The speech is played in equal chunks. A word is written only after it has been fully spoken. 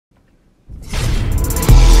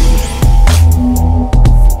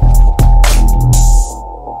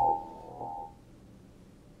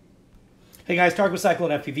Hey guys, Tarek with Cyclone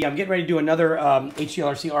FPV. I'm getting ready to do another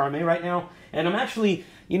HGLRC RMA right now, and I'm actually,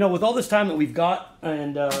 with all this time that we've got,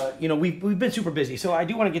 and we've been super busy, so I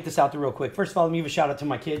do want to get this out there real quick. First of all, let me give a shout out to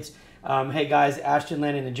my kids. Hey guys, Ashton,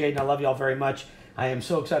 Landon, and Jaden, I love y'all very much. I am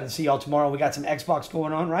so excited to see y'all tomorrow. We got some Xbox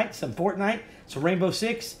going on, right? Some Fortnite, some Rainbow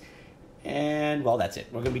Six, and well, that's it.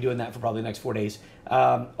 We're going to be doing that for probably the next 4 days.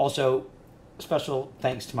 Also, special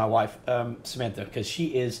thanks to my wife, Samantha, because she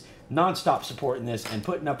is non-stop supporting this and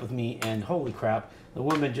putting up with me, and holy crap, the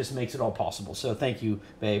woman just makes it all possible. So thank you,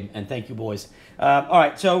 babe, and thank you, boys. All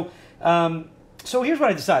right, so here's what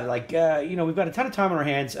I decided. We've got a ton of time on our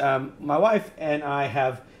hands. My wife and I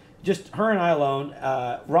have just her and I alone.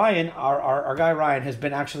 Ryan, our guy Ryan, has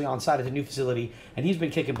been actually on site at the new facility, and he's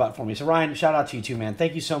been kicking butt for me. So Ryan, shout out to you too, man.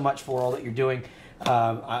 Thank you so much for all that you're doing.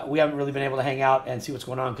 We haven't really been able to hang out and see what's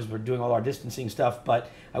going on because we're doing all our distancing stuff, but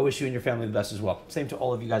I wish you and your family the best as well. Same to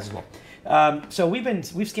all of you guys as well. So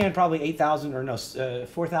we've scanned probably 8,000 or no,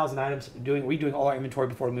 4,000 items, redoing all our inventory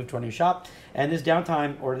before we move to our new shop. And this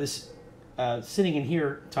downtime, or this sitting in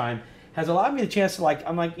here time, has allowed me the chance to,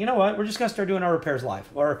 I'm like, you know what, we're just going to start doing our repairs live.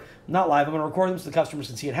 Or not live, I'm going to record them so the customers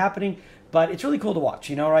can see it happening. But it's really cool to watch,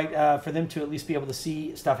 right? For them to at least be able to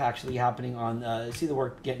see stuff actually happening see the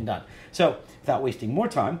work getting done. So without wasting more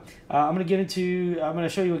time, I'm going to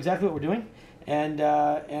show you exactly what we're doing and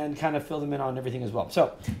kind of fill them in on everything as well.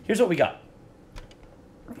 So here's what we got.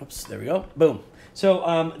 Oops, there we go. Boom.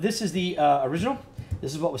 So this is the original.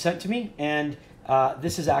 This is what was sent to me, and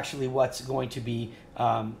this is actually what's going to be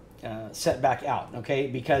set back out, okay?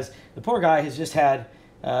 Because the poor guy has just had,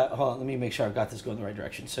 hold on, let me make sure I've got this going the right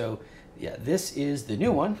direction. So yeah, this is the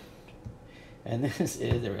new one, and this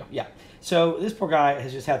is, there we go, yeah. So this poor guy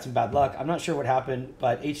has just had some bad luck. I'm not sure what happened,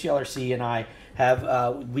 but HGLRC and I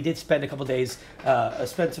have, we did spend a couple days,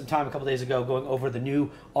 spent some time a couple days ago going over the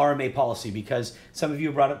new RMA policy, because some of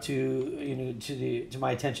you brought up to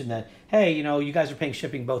my attention that, hey, you guys are paying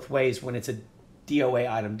shipping both ways when it's a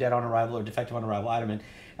DOA item, dead on arrival or defective on arrival item. And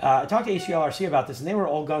I talked to HGLRC about this, and they were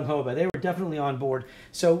all gung-ho, but they were definitely on board.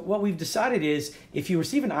 So what we've decided is, if you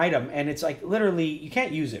receive an item and it's literally, you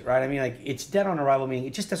can't use it, right? I mean, it's dead on arrival, meaning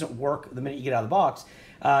it just doesn't work the minute you get out of the box.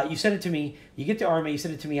 You send it to me, you get the RMA, you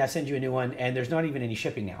send it to me, I send you a new one, and there's not even any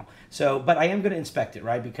shipping now. So, but I am going to inspect it,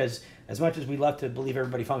 right? Because as much as we love to believe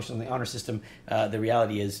everybody functions on the honor system, the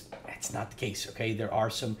reality is it's not the case, okay? There are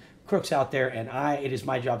some crooks out there, and it is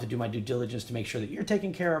my job to do my due diligence to make sure that you're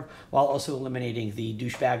taken care of, while also eliminating the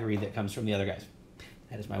douchebaggery that comes from the other guys.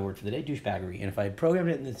 That is my word for the day, douchebaggery. And if I had programmed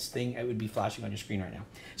it in this thing, it would be flashing on your screen right now.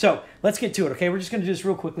 So let's get to it, okay? We're just going to do this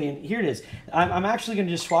real quickly, and here it is. I'm actually going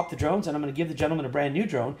to just swap the drones, and I'm going to give the gentleman a brand new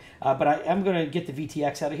drone, but I am going to get the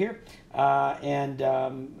VTX out of here and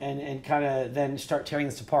kind of then start tearing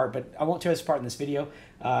this apart. But I won't tear this apart in this video.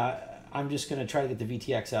 I'm just going to try to get the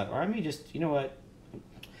VTX out, or I may just, you know what?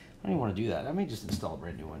 I don't even want to do that. I may just install a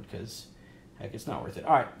brand new one because, heck, it's not worth it.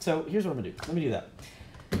 All right, so here's what I'm going to do. Let me do that.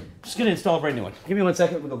 Just going to install a brand new one. Give me 1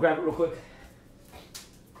 second. We'll go grab it real quick.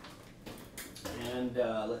 And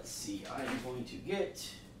let's see. I'm going to get,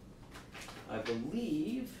 I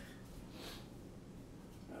believe,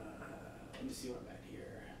 let me see what I'm at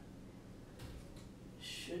here.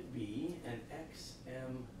 Should be an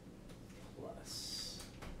XM Plus.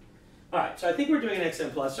 All right, so I think we're doing an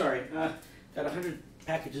XM Plus. Sorry. Got 100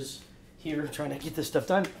 packages here trying to get this stuff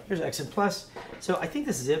done. Here's XM Plus. So I think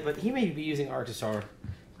this is it, but he may be using Arctisar.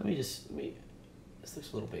 This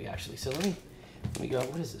looks a little big actually. So let me go,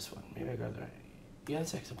 what is this one? Maybe I grab that. Yeah,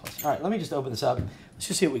 it's XM Plus. All right, let me just open this up. Let's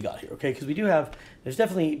just see what we got here, okay? Because we do have, there's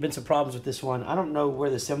definitely been some problems with this one. I don't know where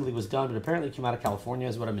the assembly was done, but apparently it came out of California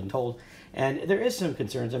is what I've been told. And there is some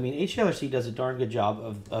concerns. I mean, HGLRC does a darn good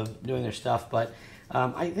job of doing their stuff, but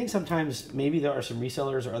I think sometimes maybe there are some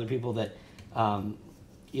resellers or other people that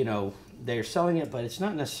they're selling it, but it's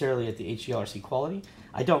not necessarily at the HGLRC quality.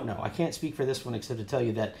 I don't know. I can't speak for this one except to tell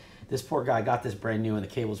you that this poor guy got this brand new and the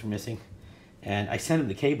cables were missing. And I sent him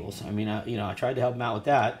the cables. I mean, I tried to help him out with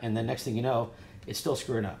that, and then next thing you know, it's still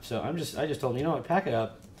screwing up. So I just told him, you know what, pack it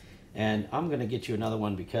up, and I'm going to get you another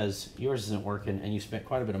one because yours isn't working, and you spent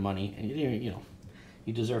quite a bit of money, and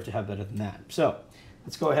you deserve to have better than that. So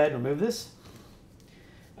let's go ahead and remove this.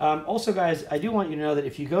 Also, guys, I do want you to know that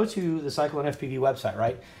if you go to the Cyclone FPV website,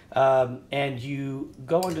 right, and you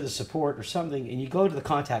go under the support or something, and you go to the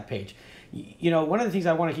contact page, one of the things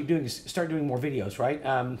I want to keep doing is start doing more videos, right?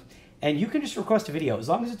 And you can just request a video as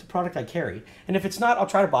long as it's a product I carry. And if it's not, I'll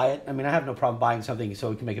try to buy it. I mean, I have no problem buying something so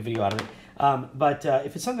we can make a video out of it. But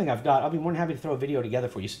if it's something I've got, I'll be more than happy to throw a video together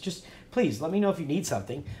for you. So just please let me know if you need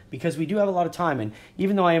something, because we do have a lot of time. And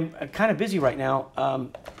even though I am kind of busy right now,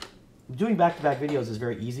 doing back-to-back videos is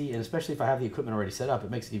very easy, and especially if I have the equipment already set up,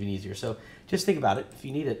 it makes it even easier. So just think about it. If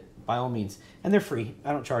you need it, by all means. And they're free.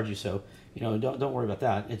 I don't charge you, so don't worry about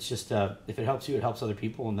that. It's just if it helps you, it helps other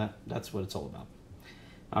people, and that's what it's all about.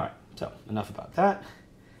 All right, so enough about that.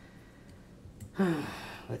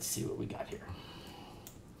 Let's see what we got here.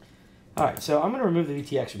 All right, so I'm going to remove the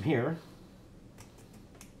VTX from here.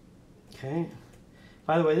 Okay.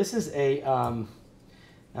 By the way, this is a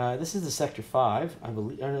this is the Sector 5, I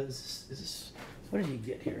believe. No, is this, what did you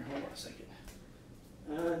get here? Hold on a second.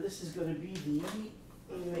 This is going to be the,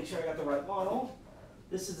 let me make sure I got the right model.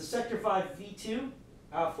 This is the Sector 5 V2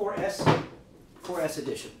 4S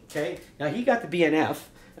edition. Okay. Now he got the BNF,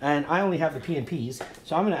 and I only have the PNPs,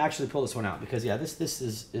 so I'm going to actually pull this one out because yeah, this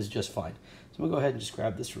is just fine. So I'm going to go ahead and just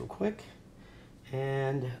grab this real quick,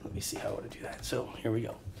 and let me see how I want to do that. So here we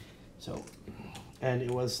go. So, and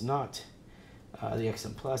it was not the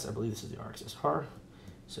XM Plus. I believe this is the RXSR.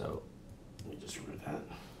 So let me just remove that.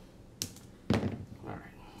 All right.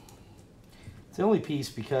 It's the only piece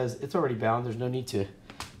because it's already bound. There's no need to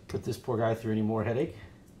put this poor guy through any more headache.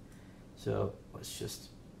 So let's just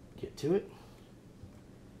get to it.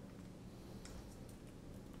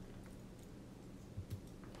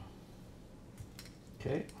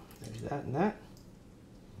 Okay, there's that and that,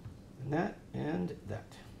 and that, and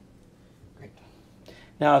that. Great.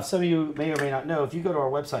 Now, if some of you may or may not know, if you go to our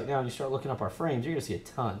website now and you start looking up our frames, you're going to see a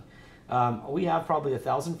ton. We have probably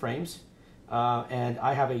 1,000 frames, and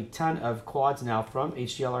I have a ton of quads now from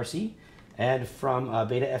HGLRC, and from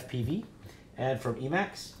Beta FPV, and from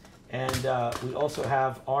Emax. And we also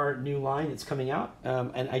have our new line that's coming out.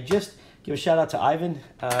 And I just give a shout out to Ivan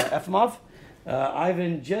Efimov.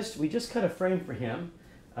 Ivan, we just cut a frame for him,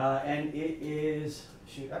 and it is,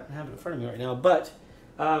 shoot, I don't have it in front of me right now, but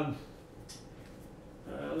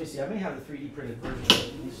let me see, I may have the 3D printed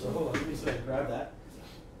version, so hold on, let me see if I can grab that.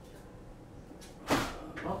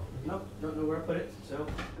 Oh, nope, don't know where I put it, so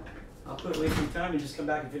I'll quit wasting time and just come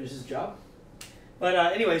back and finish this job.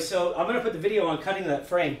 But anyway, so I'm going to put the video on cutting that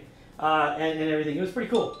frame and everything. It was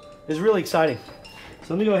pretty cool. It was really exciting.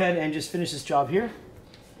 So let me go ahead and just finish this job here.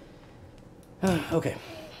 Okay,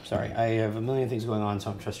 sorry, I have a million things going on,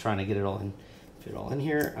 so I'm just trying to get it all in, fit it all in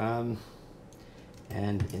here.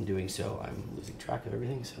 And in doing so, I'm losing track of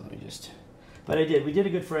everything. So let me just. But we did a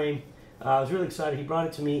good frame. I was really excited. He brought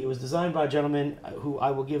it to me. It was designed by a gentleman who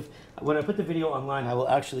I will give, when I put the video online, I will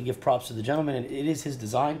actually give props to the gentleman, and it is his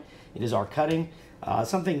design. It is our cutting.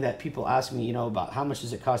 Something that people ask me, about how much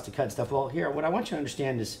does it cost to cut stuff. Well, here, what I want you to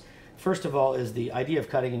understand is, first of all, is the idea of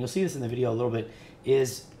cutting, and you'll see this in the video a little bit,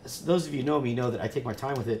 is, those of you who know me know that I take my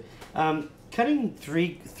time with it. Cutting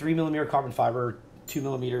 3mm carbon fiber,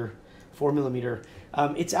 2mm,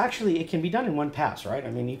 4mm, it can be done in one pass, right?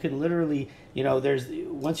 I mean, you can literally,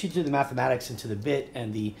 once you do the mathematics into the bit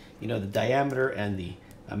and the diameter and the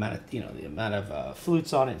amount of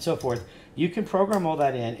flutes on it and so forth, you can program all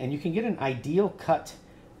that in, and you can get an ideal cut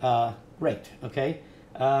rate. Okay,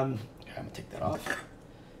 I'm gonna take that off.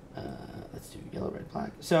 Let's do yellow, red,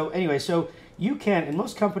 black. So anyway, so you can, and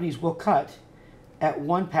most companies will cut at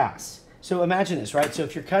one pass. So imagine this, right? So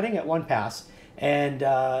if you're cutting at one pass, and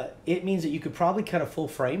it means that you could probably cut a full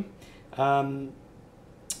frame.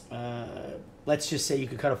 Let's just say you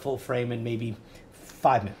could cut a full frame in maybe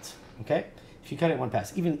 5 minutes. Okay, if you cut it at one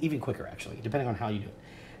pass, even quicker actually, depending on how you do it.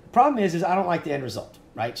 The problem is I don't like the end result,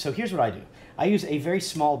 right? So here's what I do. I use a very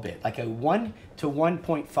small bit, like a 1 to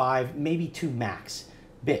 1.5, maybe 2 max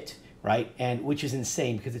bit, right? And which is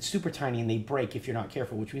insane because it's super tiny and they break if you're not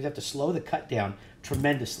careful, which means you have to slow the cut down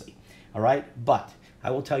tremendously, all right? But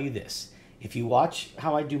I will tell you this. If you watch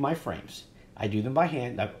how I do my frames, I do them by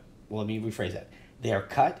hand. Well, let me rephrase that. They are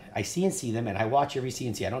cut, I CNC them, and I watch every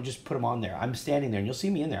CNC. I don't just put them on there. I'm standing there, and you'll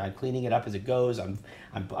see me in there. I'm cleaning it up as it goes. I'm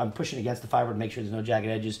pushing against the fiber to make sure there's no jagged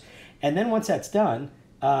edges. And then once that's done,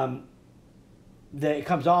 it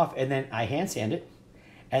comes off, and then I hand sand it.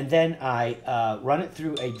 And then I run it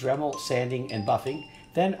through a Dremel sanding and buffing.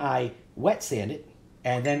 Then I wet sand it,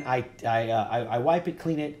 and then I wipe it,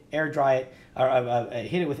 clean it, air dry it, or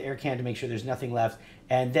hit it with air can to make sure there's nothing left,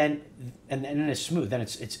 and then it's smooth. Then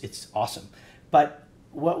it's awesome. But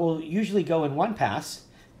what will usually go in one pass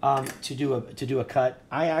to do a cut,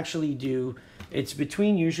 I actually do. It's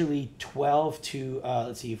between usually 12 to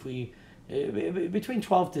let's see if we between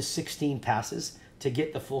 12 to 16 passes to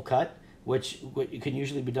get the full cut, which can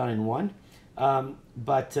usually be done in one.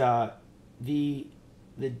 But the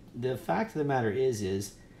fact of the matter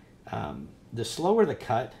is the slower the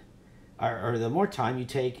cut, or the more time you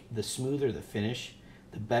take, the smoother the finish,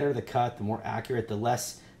 the better the cut, the more accurate, the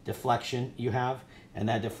less deflection you have, and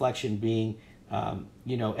that deflection being,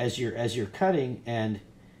 as you're cutting and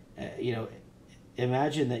you know,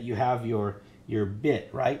 imagine that you have your bit,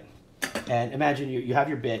 right? And imagine you have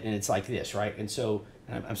your bit and it's like this, right? And so,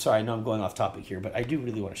 I'm sorry, I know I'm going off topic here, but I do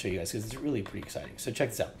really want to show you guys because it's really pretty exciting. So check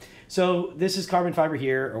this out. So this is carbon fiber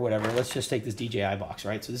here or whatever. Let's just take this DJI box,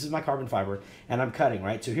 right? So this is my carbon fiber and I'm cutting,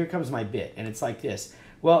 right? So here comes my bit and it's like this.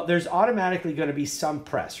 Well, there's automatically going to be some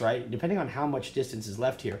press, right? Depending on how much distance is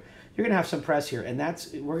left here, you're going to have some press here, and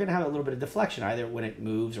we're going to have a little bit of deflection either when it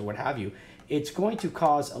moves or what have you. It's going to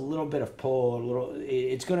cause a little bit of pull,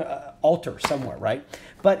 it's going to alter somewhere, right?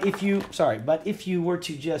 But if you were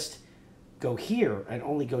to just go here and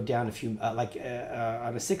only go down a few,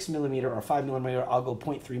 on a 6 millimeter or 5 millimeter, I'll go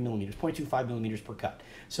 0.3 millimeters, 0.25 millimeters per cut.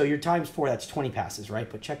 So your times 4, that's 20 passes, right?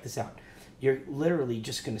 But check this out. You're literally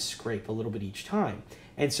just going to scrape a little bit each time.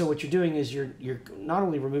 And so what you're doing is you're not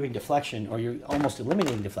only removing deflection, or you're almost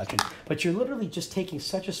eliminating deflection, but you're literally just taking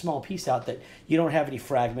such a small piece out that you don't have any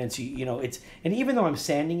fragments. And even though I'm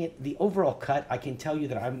sanding it, the overall cut, I can tell you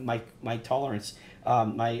that my tolerance,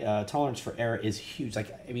 tolerance for error is huge. I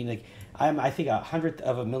think 100th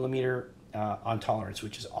of a millimeter on tolerance,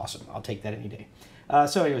 which is awesome. I'll take that any day.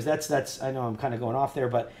 So anyways, that's I know I'm kind of going off there,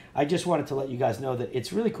 but I just wanted to let you guys know that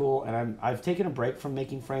it's really cool, and I've taken a break from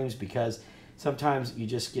making frames because sometimes you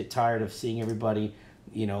just get tired of seeing everybody,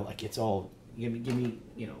 like it's all give me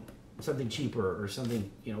something cheaper or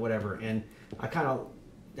something, whatever, and I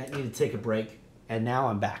needed to take a break, and now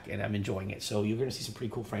I'm back and I'm enjoying it. So you're gonna see some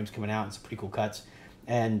pretty cool frames coming out and some pretty cool cuts,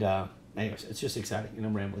 and anyways, it's just exciting, and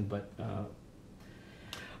I'm rambling, but all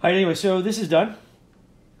right, anyway, so this is done.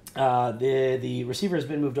 The receiver has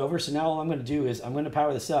been moved over, so now all I'm going to do is I'm going to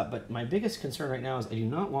power this up, but my biggest concern right now is I do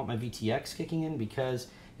not want my VTX kicking in because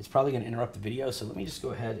it's probably going to interrupt the video. So let me just go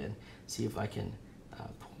ahead and see if I can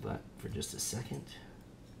pull that for just a second.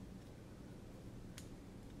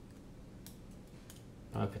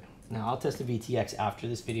 Okay, now I'll test the VTX after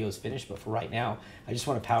this video is finished, but for right now I just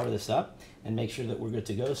want to power this up and make sure that we're good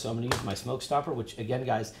to go. So I'm going to use my smoke stopper, which again,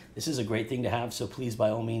 guys, this is a great thing to have, so please, by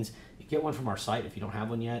all means, get one from our site if you don't have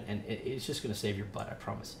one yet, and it's just going to save your butt, I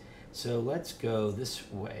promise. So let's go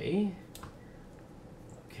this way.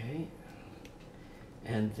 Okay,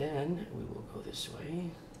 and then we will go this way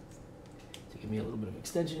to give me a little bit of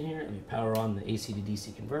extension here. Let me power on the AC to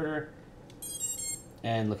DC converter,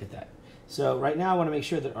 and look at that. So right now I want to make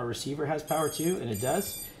sure that our receiver has power too, and it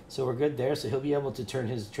does. So we're good there. So he'll be able to turn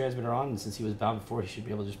his transmitter on, and since he was bound before, he should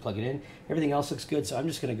be able to just plug it in. Everything else looks good. So I'm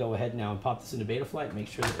just going to go ahead now and pop this into Betaflight and make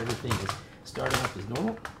sure that everything is starting up as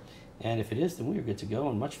normal. And if it is, then we are good to go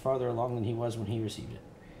and much farther along than he was when he received it.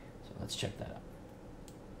 So let's check that out.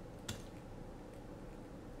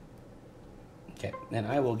 Okay, and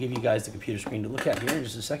I will give you guys the computer screen to look at here in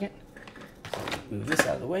just a second. So move this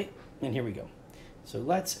out of the way, and here we go. So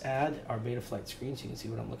let's add our Betaflight screen so you can see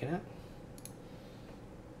what I'm looking at.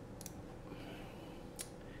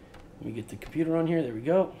 Let me get the computer on here. There we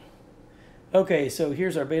go. Okay, so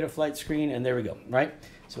here's our Betaflight screen, and there we go, right?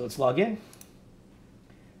 So let's log in.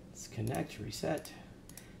 Let's connect, reset.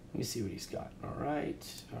 Let me see what he's got. All right.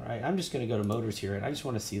 I'm just going to go to motors here, and I just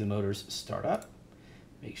want to see the motors start up.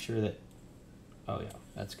 Make sure that, oh yeah,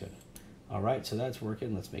 that's good. All right, so that's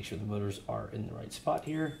working. Let's make sure the motors are in the right spot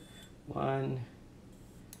here. 1,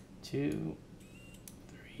 2,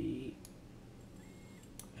 3,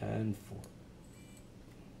 and 4.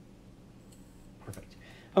 Perfect.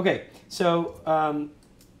 Okay, so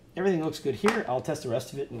everything looks good here. I'll test the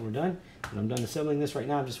rest of it when we're done. When I'm done assembling this right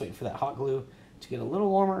now, I'm just waiting for that hot glue to get a little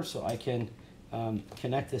warmer so I can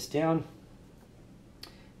connect this down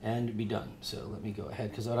and be done. So let me go ahead,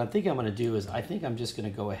 because what I think I'm going to do is I think I'm just going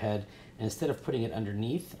to go ahead and instead of putting it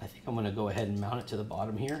underneath, I think I'm going to go ahead and mount it to the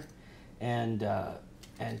bottom here and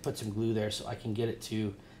put some glue there so I can get it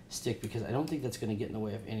to stick, because I don't think that's going to get in the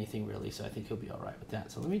way of anything really, so I think he'll be all right with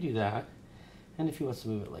that. So let me do that. And if he wants to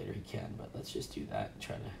move it later, he can, but let's just do that and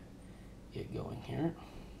try to get going here.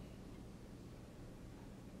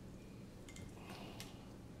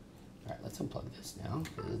 All right, let's unplug this now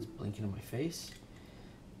because it's blinking in my face.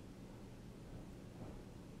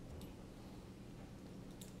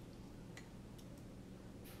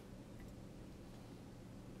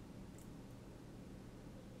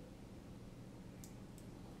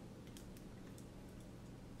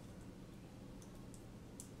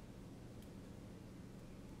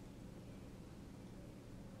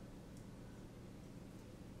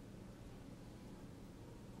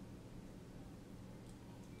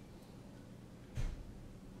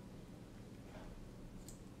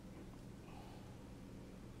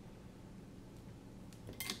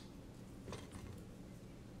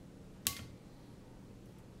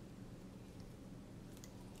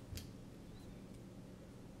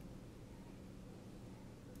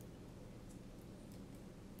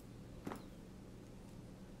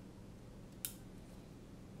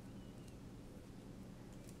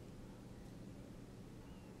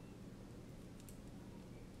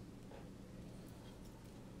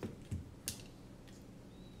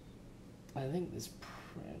 I think this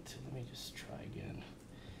print, let me just try again.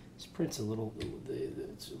 This print's a little,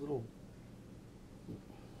 it's a little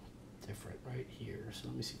different right here. So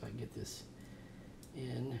let me see if I can get this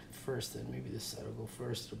in first, then maybe this side will go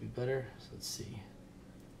first, it'll be better. So let's see.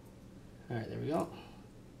 All right, there we go.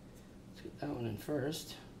 Let's get that one in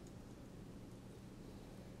first.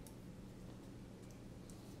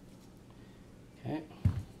 Okay.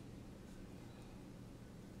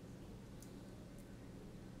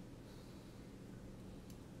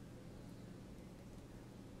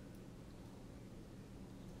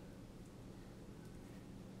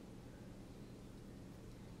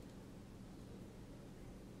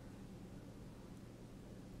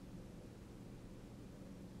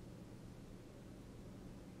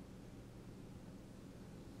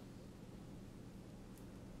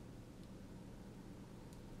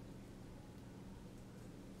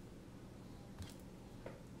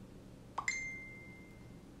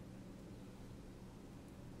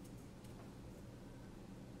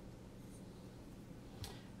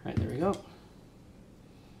 All right, there we go.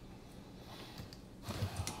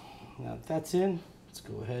 Now that that's in, let's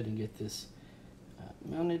go ahead and get this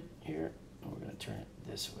mounted here. We're going to turn it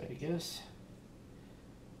this way, I guess.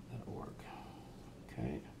 That'll work.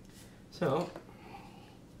 Okay. So,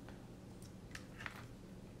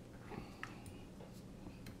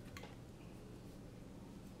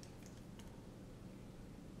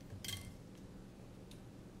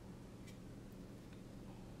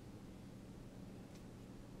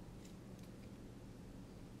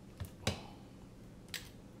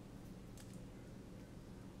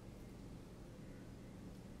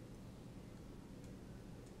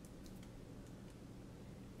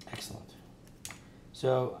 excellent.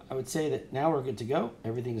 So I would say that now we're good to go.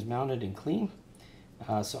 Everything's mounted and clean.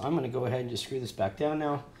 So I'm going to go ahead and just screw this back down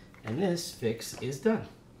now. And this fix is done.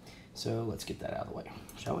 So let's get that out of the way,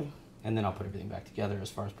 shall we? And then I'll put everything back together as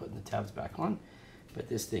far as putting the tabs back on. But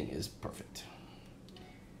this thing is perfect.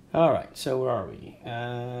 All right, so where are we?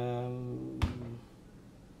 Where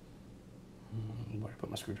did I put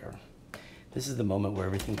my screwdriver? This is the moment where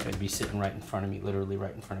everything could be sitting right in front of me, literally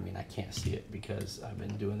right in front of me, and I can't see it because I've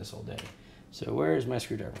been doing this all day. So where is my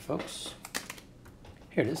screwdriver, folks?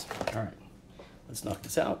 Here it is. All right, let's knock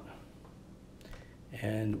this out.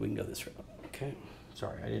 And we can go this route. Okay,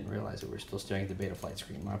 sorry, I didn't realize that we're still staring at the beta flight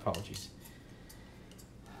screen. My apologies.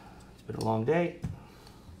 It's been a long day,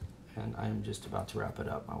 and I'm just about to wrap it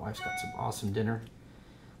up. My wife's got some awesome dinner.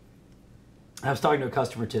 I was talking to a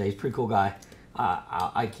customer today. He's a pretty cool guy.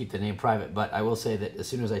 I keep the name private, but I will say that as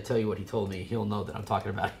soon as I tell you what he told me, he'll know that I'm talking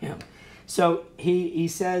about him. So he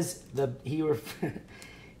says we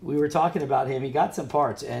were talking about him. He got some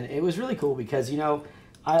parts, and it was really cool because, you know,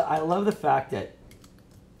 I love the fact that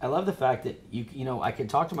you know, I can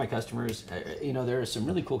talk to my customers. You know, there are some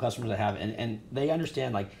really cool customers I have, and they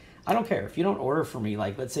understand, like, I don't care if you don't order for me.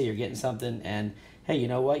 Like, let's say you're getting something and, hey, you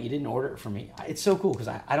know what? You didn't order it for me. It's so cool because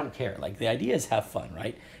I don't care. Like, the idea is have fun,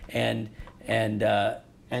 right? And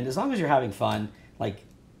as long as you're having fun, like,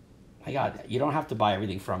 my God, you don't have to buy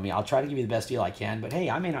everything from me. I'll try to give you the best deal I can, but hey,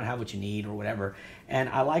 I may not have what you need or whatever. And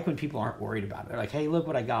I like when people aren't worried about it. They're like, hey, look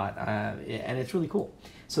what I got. And it's really cool.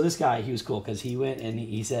 So this guy, he was cool because he went and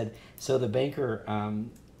he said, so the banker,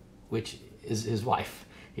 which is his wife,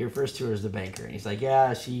 he refers to her as the banker. And he's like,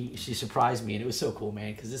 yeah, she surprised me. And it was so cool,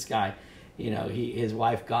 man, because this guy, you know, his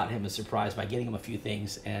wife got him a surprise by getting him a few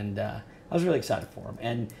things. And I was really excited for him.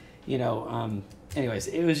 And, you know, anyways,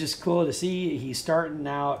 it was just cool to see. He's starting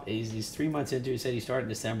out. He's 3 months into it. He said he started in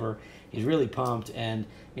December. He's really pumped. And,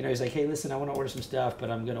 you know, he's like, hey, listen, I want to order some stuff,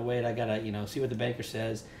 but I'm going to wait. I got to, you know, see what the banker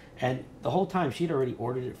says. And the whole time she'd already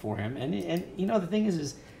ordered it for him. And you know, the thing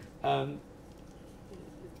is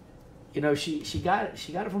you know, she got it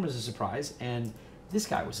from him as a surprise. And this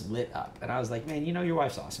guy was lit up. And I was like, man, you know, your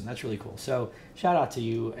wife's awesome. That's really cool. So shout out to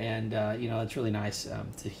you. And, you know, it's really nice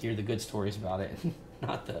to hear the good stories about it.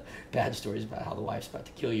 Not the bad stories about how the wife's about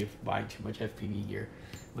to kill you for buying too much FPV gear,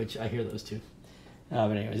 which I hear those too.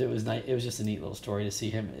 But anyways, it was nice. It was just a neat little story to see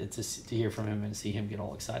him, to hear from him and see him get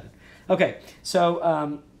all excited. Okay,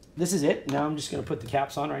 so this is it. Now I'm just going to put the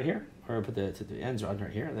caps on right here, or put the ends on right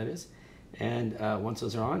here, that is. And once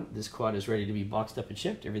those are on, this quad is ready to be boxed up and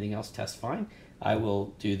shipped. Everything else tests fine. I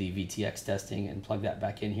will do the VTX testing and plug that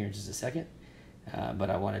back in here in just a second. But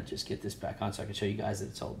I want to just get this back on so I can show you guys that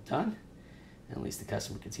it's all done. And at least the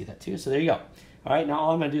customer can see that too. So there you go. All right, now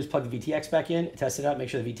all I'm going to do is plug the VTX back in, test it out, make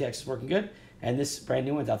sure the VTX is working good, and this brand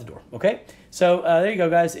new one's out the door. Okay, so there you go,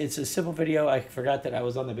 guys. It's a simple video. I forgot that I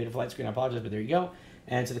was on the beta flight screen. I apologize, but there you go.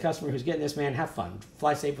 And to the customer who's getting this, man, have fun.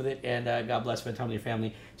 Fly safe with it, and God bless. Spend time with your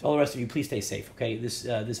family. To all the rest of you, please stay safe, okay?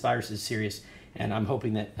 This virus is serious, And I'm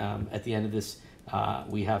hoping that at the end of this,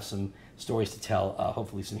 we have some stories to tell,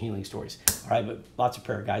 hopefully some healing stories. All right, but lots of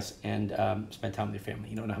prayer, guys, and spend time with your family.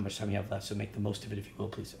 You don't know how much time you have left, so make the most of it if you will,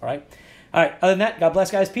 please. All right? All right, other than that, God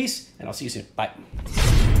bless, guys. Peace, and I'll see you soon. Bye.